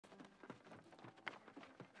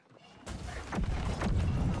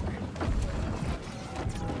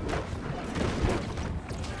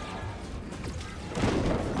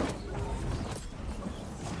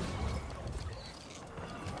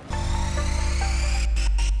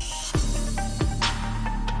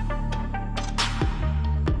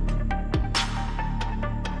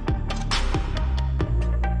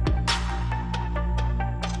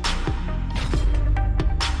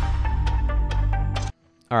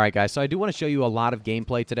All right, guys, so I do want to show you a lot of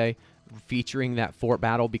gameplay today featuring that fort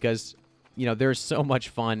battle because, you know, there's so much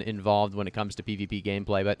fun involved when it comes to PvP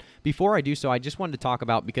gameplay. But before I do so, I just wanted to talk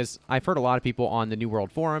about, because I've heard a lot of people on the New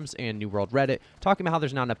World forums and New World Reddit talking about how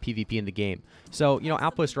there's not enough PvP in the game. So, you know,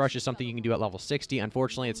 Outpost Rush is something you can do at level 60.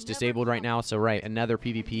 Unfortunately, it's disabled right now. So, right, another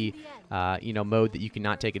PvP, you know, mode that you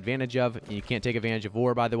cannot take advantage of. You can't take advantage of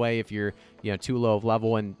War, by the way, if you're, you know, too low of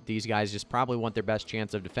level. And these guys just probably want their best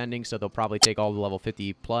chance of defending. So they'll probably take all the level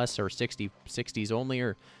 50 plus or 60s only,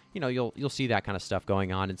 or you know, you'll see that kind of stuff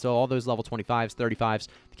going on. And so all those level 25s, 35s,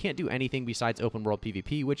 they can't do anything besides open world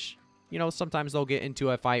PvP, which, you know, sometimes they'll get into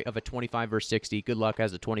a fight of a 25 versus 60. Good luck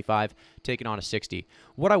as a 25 taking on a 60.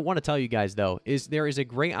 What I want to tell you guys, though, is there is a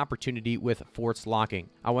great opportunity with forts locking.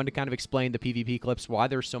 I wanted to kind of explain the PvP clips, why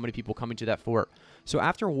there's so many people coming to that fort. So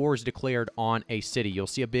after war is declared on a city, you'll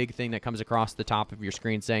see a big thing that comes across the top of your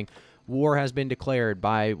screen saying, war has been declared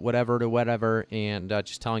by whatever to whatever, and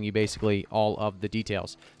just telling you basically all of the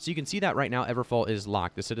details. So you can see that right now Everfall is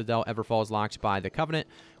locked. The Citadel Everfall is locked by the Covenant.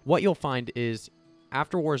 What you'll find is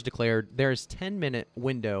after war is declared, there's 10-minute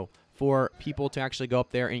window for people to actually go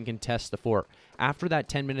up there and contest the fort. After that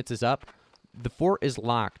 10 minutes is up, the fort is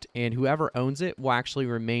locked, and whoever owns it will actually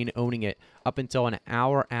remain owning it up until an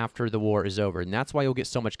hour after the war is over. And that's why you'll get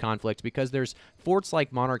so much conflict, because there's forts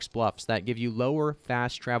like Monarch's Bluffs that give you lower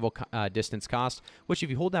fast travel distance cost, which if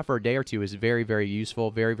you hold that for a day or two is very, very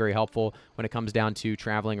useful, very, very helpful when it comes down to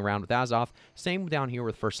traveling around with Azoth. Same down here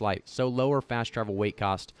with First Light. So lower fast travel weight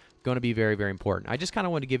cost, going to be very, very important. I just kind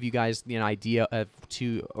of want to give you guys an idea of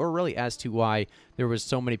really as to why there was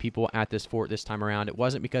so many people at this fort this time around. It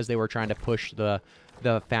wasn't because they were trying to push the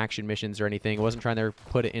faction missions or anything. It wasn't trying to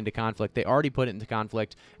put it into conflict. They already put it into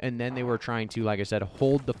conflict, and then they were trying to, like I said,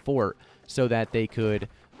 hold the fort so that they could,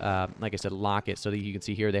 like I said, lock it. So that you can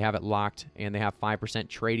see here they have it locked, and they have 5%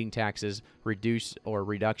 trading taxes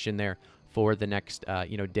reduction there for the next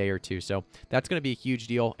you know, day or two. So that's going to be a huge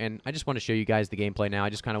deal, and I just want to show you guys the gameplay now. I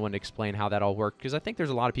just kind of want to explain how that all worked, because I think there's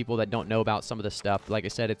a lot of people that don't know about some of this stuff. Like I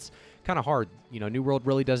said, it's kind of hard. You know, New World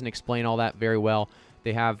really doesn't explain all that very well.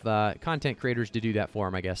 They have content creators to do that for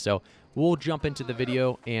them, I guess. So we'll jump into the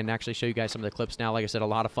video and actually show you guys some of the clips now. Like I said, a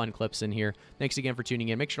lot of fun clips in here. Thanks again for tuning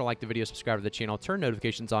in. Make sure to like the video, subscribe to the channel, turn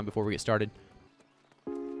notifications on before we get started.